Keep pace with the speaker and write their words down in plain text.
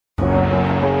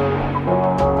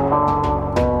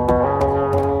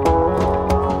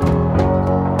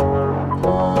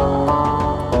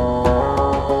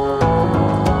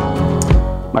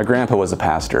grandpa was a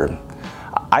pastor.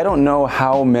 I don't know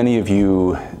how many of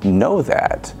you know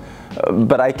that,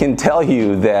 but I can tell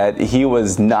you that he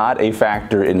was not a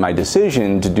factor in my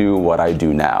decision to do what I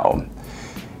do now.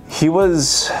 He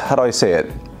was, how do I say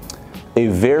it, a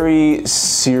very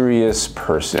serious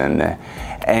person,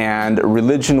 and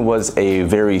religion was a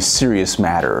very serious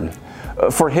matter.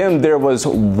 For him, there was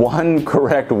one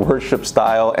correct worship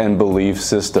style and belief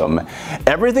system.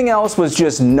 Everything else was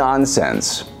just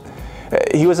nonsense.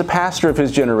 He was a pastor of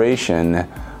his generation,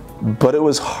 but it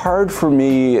was hard for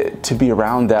me to be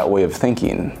around that way of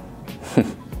thinking.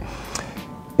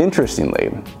 Interestingly,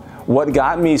 what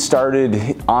got me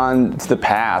started on the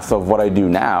path of what I do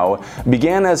now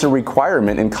began as a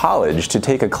requirement in college to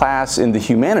take a class in the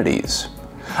humanities.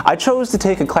 I chose to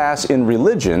take a class in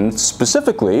religion,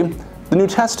 specifically the New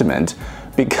Testament,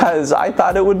 because I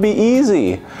thought it would be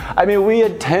easy. I mean, we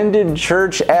attended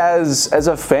church as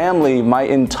a family my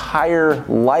entire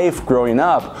life growing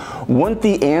up. Wouldn't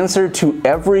the answer to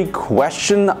every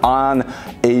question on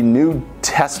a New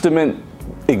Testament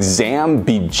exam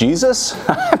be Jesus?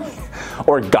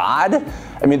 Or God?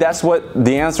 I mean, that's what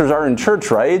the answers are in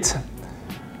church, right?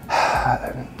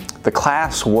 The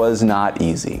class was not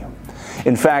easy.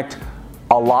 In fact,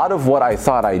 a lot of what I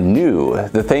thought I knew,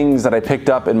 the things that I picked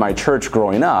up in my church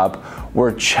growing up,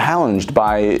 were challenged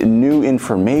by new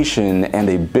information and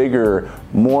a bigger,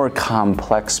 more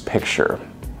complex picture.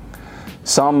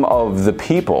 Some of the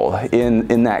people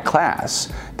in that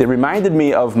class, they reminded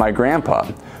me of my grandpa.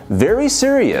 Very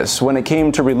serious when it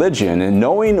came to religion, and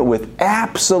knowing with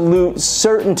absolute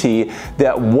certainty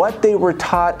that what they were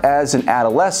taught as an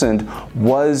adolescent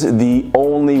was the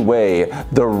only way,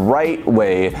 the right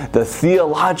way, the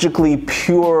theologically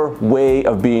pure way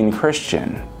of being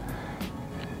Christian.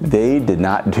 They did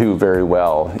not do very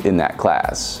well in that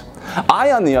class.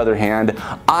 I, on the other hand,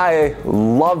 I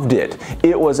loved it.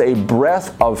 It was a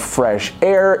breath of fresh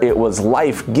air, it was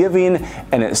life-giving,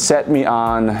 and it set me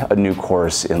on a new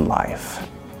course in life.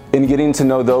 In getting to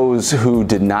know those who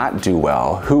did not do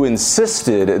well, who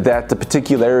insisted that the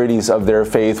particularities of their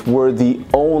faith were the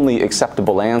only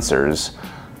acceptable answers,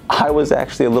 I was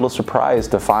actually a little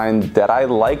surprised to find that I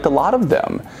liked a lot of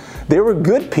them. They were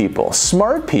good people,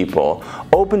 smart people,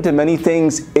 open to many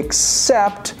things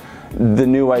except the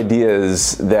new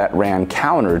ideas that ran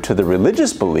counter to the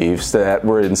religious beliefs that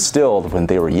were instilled when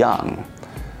they were young.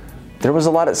 There was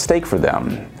a lot at stake for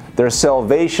them. Their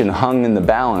salvation hung in the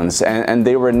balance, and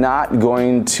they were not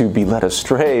going to be led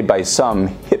astray by some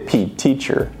hippie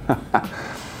teacher.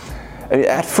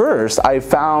 At first, I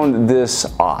found this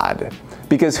odd,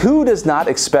 because who does not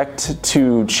expect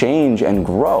to change and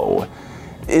grow?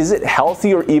 Is it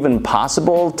healthy or even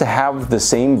possible to have the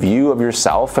same view of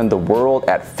yourself and the world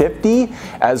at 50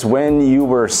 as when you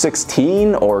were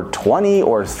 16 or 20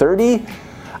 or 30?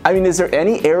 I mean, is there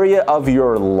any area of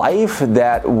your life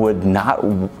that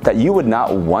you would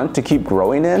not want to keep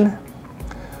growing in?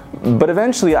 But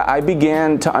eventually I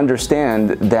began to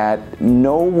understand that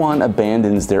no one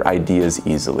abandons their ideas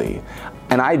easily.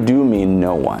 And I do mean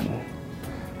no one.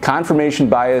 Confirmation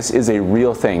bias is a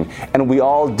real thing, and we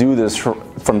all do this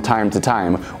from time to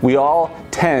time. We all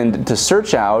tend to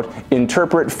search out,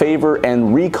 interpret, favor,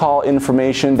 and recall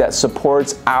information that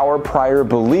supports our prior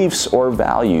beliefs or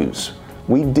values.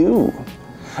 We do.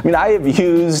 I mean, I have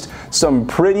used some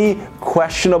pretty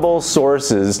questionable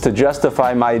sources to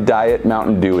justify my Diet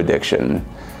Mountain Dew addiction.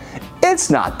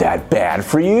 It's not that bad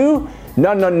for you.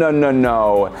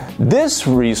 No. This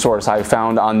resource I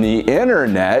found on the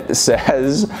internet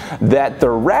says that the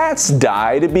rats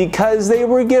died because they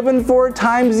were given 4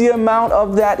 times the amount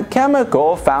of that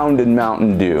chemical found in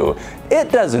Mountain Dew.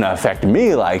 It doesn't affect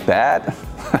me like that.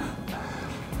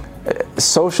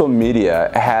 Social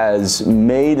media has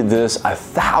made this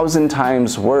 1,000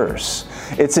 times worse.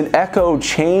 It's an echo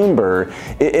chamber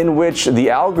in which the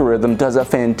algorithm does a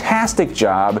fantastic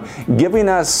job giving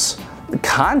us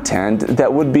content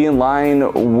that would be in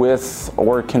line with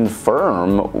or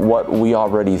confirm what we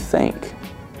already think.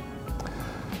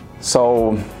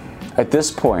 So at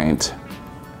this point,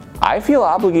 I feel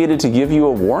obligated to give you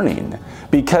a warning,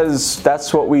 because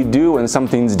that's what we do when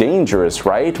something's dangerous,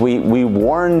 right? We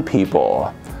warn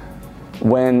people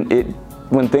when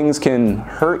things can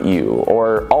hurt you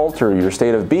or alter your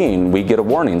state of being. We get a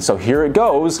warning. So here it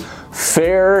goes.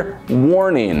 Fair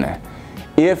warning.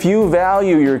 If you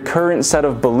value your current set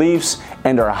of beliefs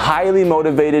and are highly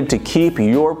motivated to keep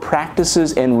your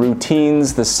practices and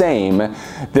routines the same,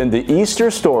 then the Easter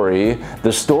story,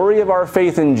 the story of our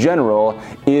faith in general,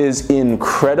 is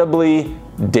incredibly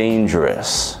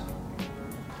dangerous.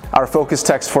 Our focus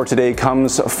text for today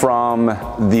comes from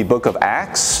the book of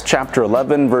Acts, chapter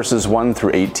 11, verses 1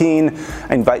 through 18.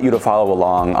 I invite you to follow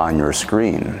along on your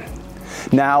screen.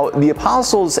 Now, the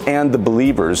apostles and the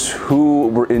believers who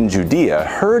were in Judea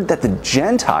heard that the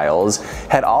Gentiles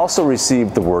had also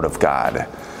received the word of God.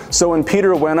 So when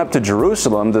Peter went up to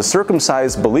Jerusalem, the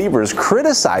circumcised believers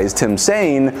criticized him,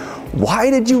 saying, "Why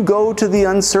did you go to the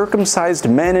uncircumcised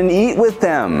men and eat with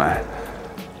them?"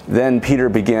 Then Peter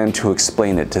began to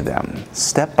explain it to them,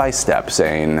 step by step,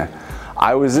 saying,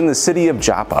 "I was in the city of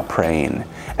Joppa praying,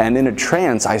 and in a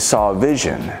trance I saw a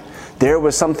vision. There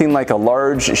was something like a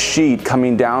large sheet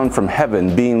coming down from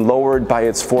heaven, being lowered by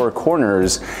its four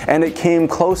corners, and it came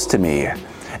close to me.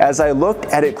 As I looked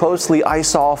at it closely, I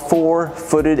saw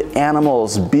four-footed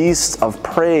animals, beasts of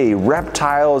prey,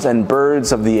 reptiles, and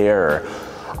birds of the air.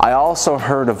 I also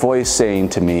heard a voice saying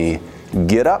to me,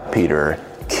 'Get up, Peter,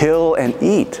 kill and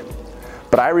eat.'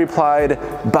 But I replied,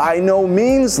 'By no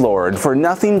means, Lord, for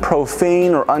nothing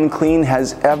profane or unclean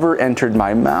has ever entered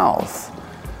my mouth.'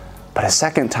 But a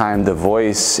second time the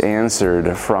voice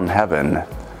answered from heaven,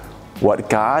 'What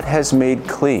God has made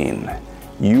clean,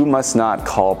 you must not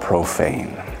call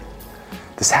profane.'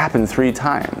 This happened 3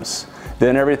 times.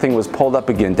 Then everything was pulled up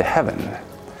again to heaven.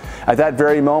 At that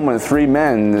very moment, 3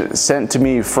 men sent to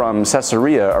me from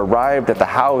Caesarea arrived at the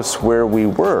house where we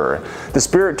were. The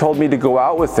Spirit told me to go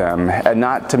out with them and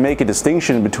not to make a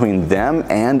distinction between them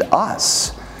and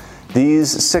us.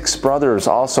 These 6 brothers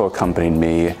also accompanied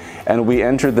me, and we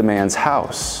entered the man's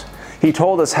house. He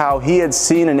told us how he had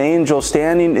seen an angel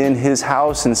standing in his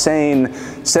house and saying,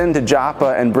 'Send to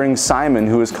Joppa and bring Simon,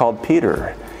 who is called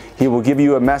Peter. He will give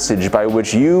you a message by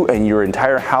which you and your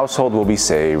entire household will be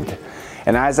saved.'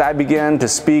 And as I began to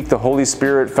speak, the Holy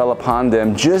Spirit fell upon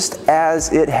them, just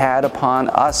as it had upon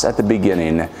us at the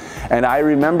beginning. And I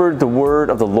remembered the word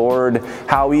of the Lord,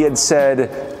 how he had said,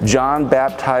 'John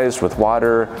baptized with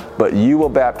water, but you will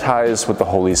baptize with the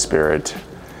Holy Spirit.'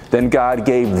 Then God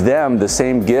gave them the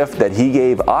same gift that he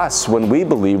gave us when we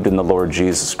believed in the Lord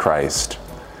Jesus Christ.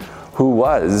 Who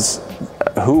was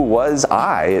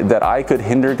I that I could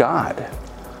hinder God?"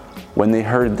 When they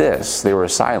heard this, they were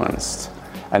silenced,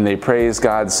 and they praised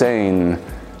God, saying,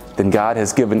 "Then God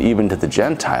has given even to the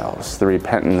Gentiles the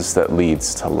repentance that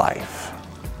leads to life."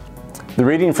 The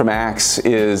reading from Acts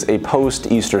is a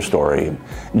post-Easter story.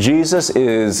 Jesus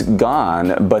is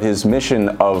gone, but his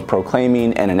mission of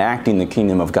proclaiming and enacting the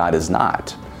kingdom of God is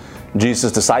not.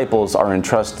 Jesus' disciples are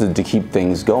entrusted to keep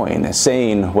things going,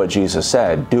 saying what Jesus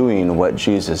said, doing what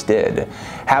Jesus did,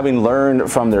 having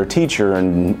learned from their teacher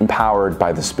and empowered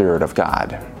by the Spirit of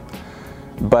God.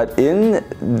 But in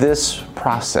this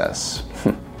process,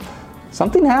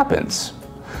 something happens.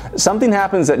 Something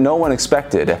happens that no one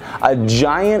expected. A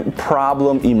giant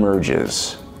problem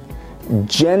emerges.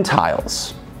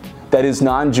 Gentiles, that is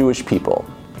non-Jewish people,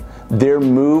 they're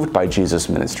moved by Jesus'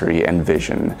 ministry and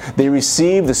vision. They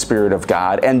receive the Spirit of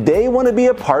God, and they want to be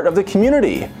a part of the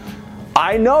community.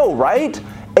 I know, right?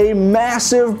 A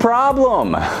massive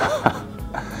problem.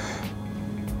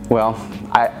 Well,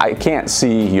 I can't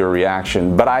see your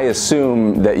reaction, but I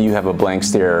assume that you have a blank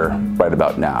stare right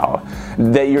about now,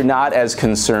 that you're not as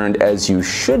concerned as you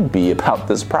should be about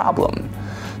this problem.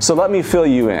 So let me fill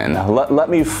you in. Let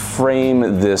me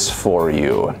frame this for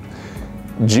you.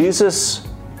 Jesus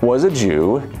was a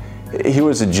Jew. He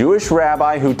was a Jewish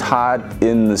rabbi who taught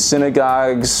in the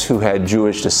synagogues, who had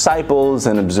Jewish disciples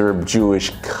and observed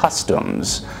Jewish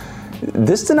customs.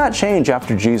 This did not change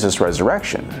after Jesus'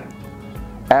 resurrection.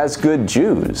 As good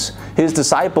Jews, his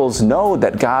disciples know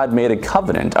that God made a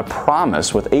covenant, a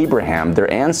promise with Abraham, their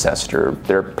ancestor,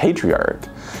 their patriarch.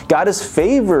 God has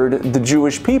favored the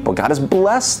Jewish people. God has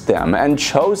blessed them and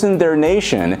chosen their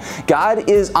nation. God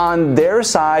is on their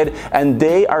side, and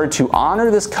they are to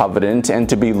honor this covenant and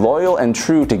to be loyal and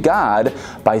true to God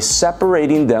by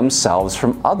separating themselves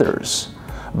from others,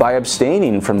 by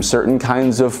abstaining from certain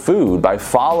kinds of food, by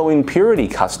following purity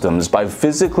customs, by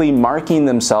physically marking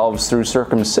themselves through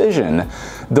circumcision.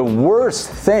 The worst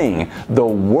thing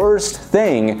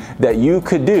that you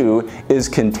could do is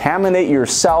contaminate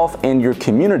yourself and your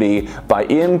community by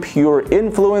impure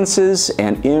influences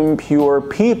and impure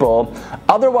people,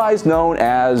 otherwise known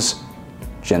as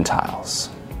Gentiles.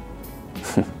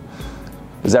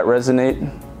 Does that resonate?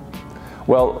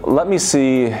 Well, let me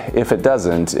see if it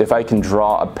doesn't, if I can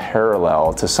draw a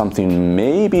parallel to something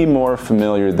maybe more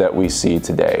familiar that we see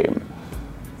today.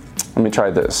 Let me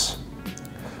try this.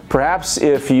 Perhaps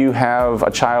if you have a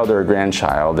child or a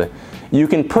grandchild, you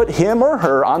can put him or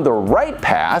her on the right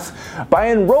path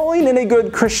by enrolling in a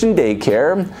good Christian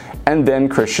daycare and then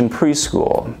Christian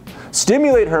preschool.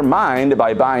 Stimulate her mind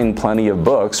by buying plenty of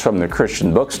books from the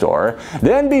Christian bookstore.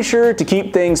 Then be sure to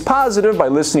keep things positive by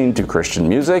listening to Christian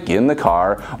music in the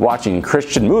car, watching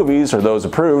Christian movies or those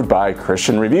approved by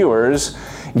Christian reviewers.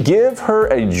 Give her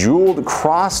a jeweled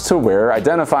cross to wear,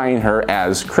 identifying her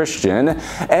as Christian.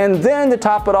 And then to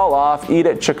top it all off, eat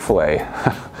at Chick-fil-A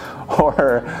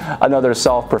or another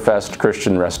self-professed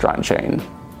Christian restaurant chain.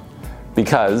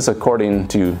 Because, according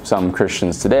to some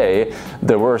Christians today,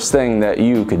 the worst thing that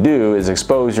you could do is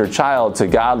expose your child to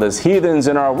godless heathens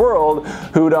in our world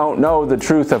who don't know the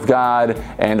truth of God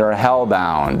and are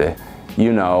hellbound.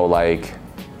 You know, like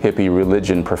hippie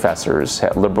religion professors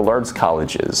at liberal arts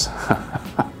colleges.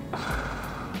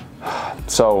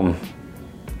 So,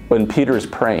 when Peter's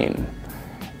praying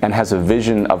and has a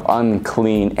vision of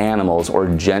unclean animals or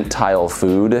Gentile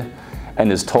food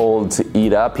and is told to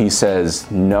eat up, he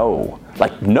says, no.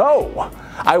 Like, no,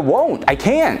 I won't, I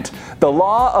can't. The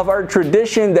law of our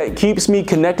tradition that keeps me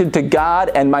connected to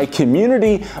God and my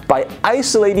community by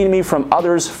isolating me from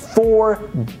others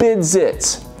forbids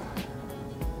it.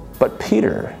 But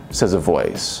Peter, says a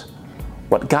voice,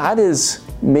 what God has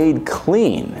made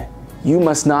clean, you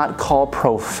must not call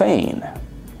profane.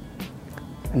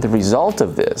 And the result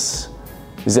of this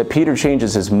is that Peter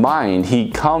changes his mind.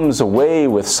 He comes away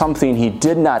with something he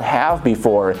did not have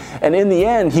before. And in the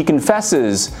end, he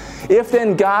confesses, if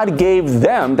then God gave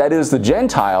them, that is the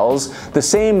Gentiles, the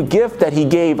same gift that he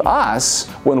gave us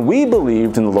when we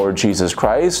believed in the Lord Jesus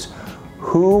Christ,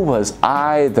 who was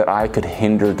I that I could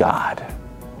hinder God?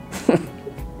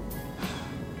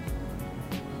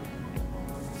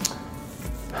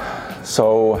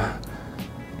 So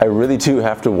I really do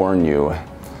have to warn you.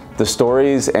 The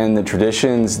stories and the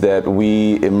traditions that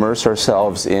we immerse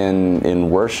ourselves in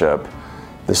worship,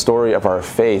 the story of our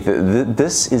faith,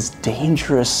 this is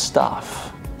dangerous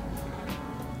stuff.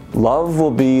 Love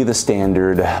will be the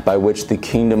standard by which the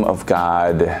kingdom of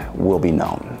God will be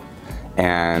known,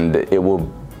 and it will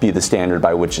be the standard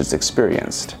by which it's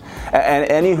experienced. And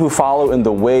any who follow in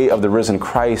the way of the risen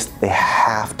Christ, they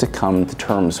have to come to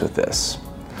terms with this.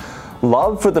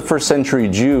 Love for the first century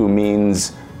Jew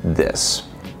means this: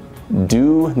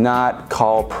 do not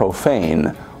call profane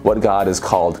what God has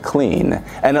called clean,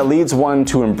 and it leads one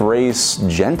to embrace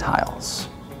Gentiles.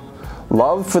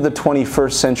 Love for the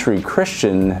 21st century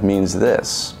Christian means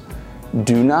this: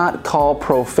 do not call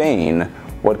profane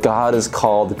what God has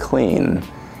called clean,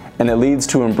 and it leads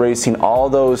to embracing all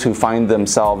those who find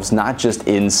themselves not just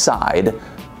inside,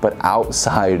 but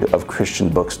outside of Christian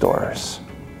bookstores.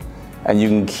 And you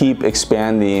can keep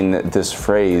expanding this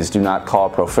phrase, do not call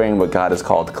profane what God has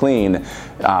called clean.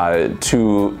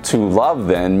 To love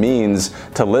then means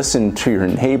to listen to your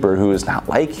neighbor who is not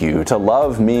like you. To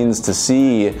love means to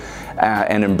see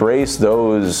and embrace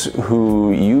those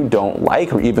who you don't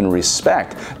like or even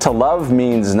respect. To love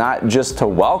means not just to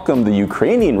welcome the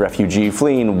Ukrainian refugee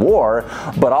fleeing war,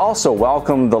 but also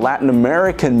welcome the Latin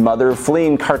American mother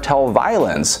fleeing cartel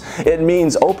violence. It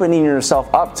means opening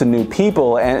yourself up to new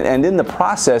people and in the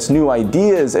process, new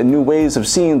ideas and new ways of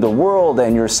seeing the world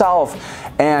and yourself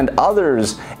and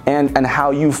others and how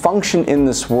you function in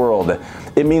this world.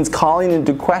 It means calling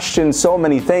into question so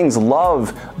many things.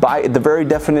 Love, by the very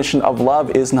definition of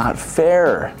love, is not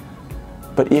fair.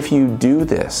 But if you do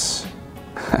this,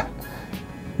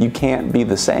 you can't be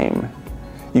the same.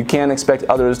 You can't expect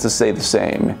others to stay the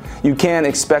same. You can't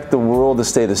expect the world to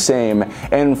stay the same.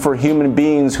 And for human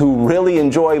beings who really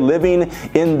enjoy living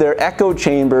in their echo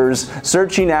chambers,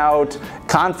 searching out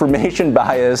confirmation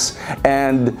bias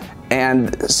and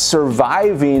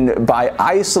surviving by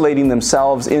isolating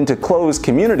themselves into closed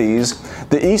communities,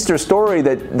 the Easter story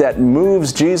that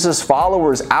moves Jesus'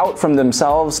 followers out from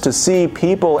themselves to see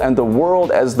people and the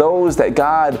world as those that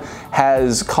God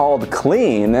has called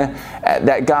clean,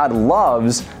 that God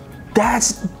loves,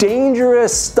 that's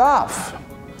dangerous stuff.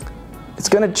 It's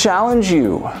going to challenge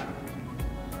you.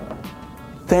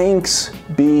 Thanks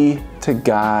be to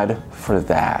God for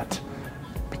that,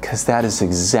 because that is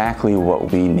exactly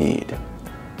what we need.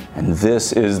 And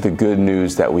this is the good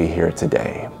news that we hear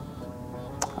today.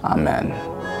 Amen.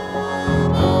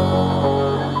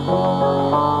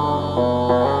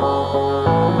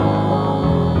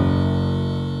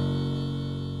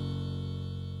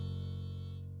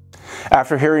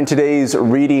 After hearing today's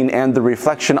reading and the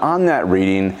reflection on that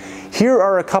reading, here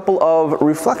are a couple of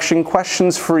reflection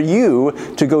questions for you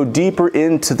to go deeper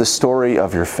into the story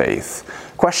of your faith.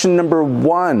 Question number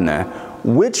 1,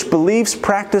 which beliefs,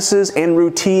 practices, and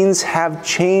routines have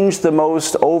changed the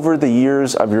most over the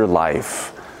years of your life?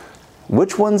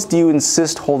 Which ones do you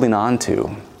insist holding on to?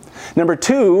 Number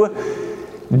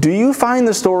 2, do you find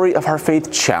the story of our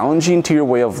faith challenging to your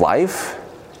way of life?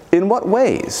 In what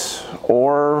ways?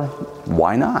 Or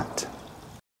why not?